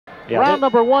Yeah, Round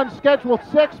number 1, scheduled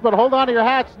 6, but hold on to your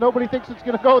hats. Nobody thinks it's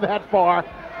going to go that far.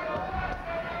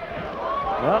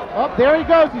 Oh, there he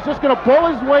goes. He's just going to pull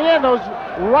his way in. Those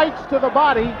rights to the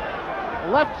body.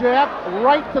 Left jab,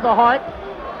 right to the heart.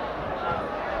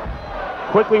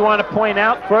 Quickly want to point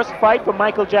out, first fight for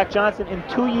Michael Jack Johnson in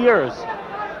 2 years.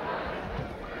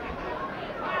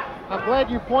 I'm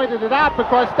glad you pointed it out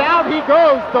because down he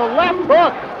goes. The left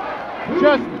hook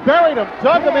just buried him,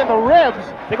 dug him in the ribs.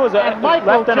 I think it was a Michael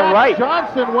left and a Jack right.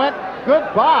 Johnson went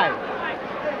goodbye.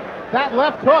 That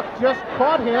left hook just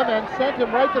caught him and sent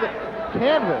him right to the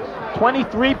canvas.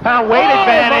 23-pound weight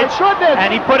advantage, my goodness.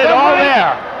 and he put it all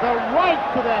there. The right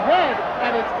to the head,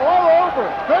 and it's all over.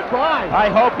 Goodbye. I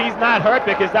hope he's not hurt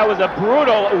because that was a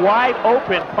brutal,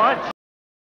 wide-open punch.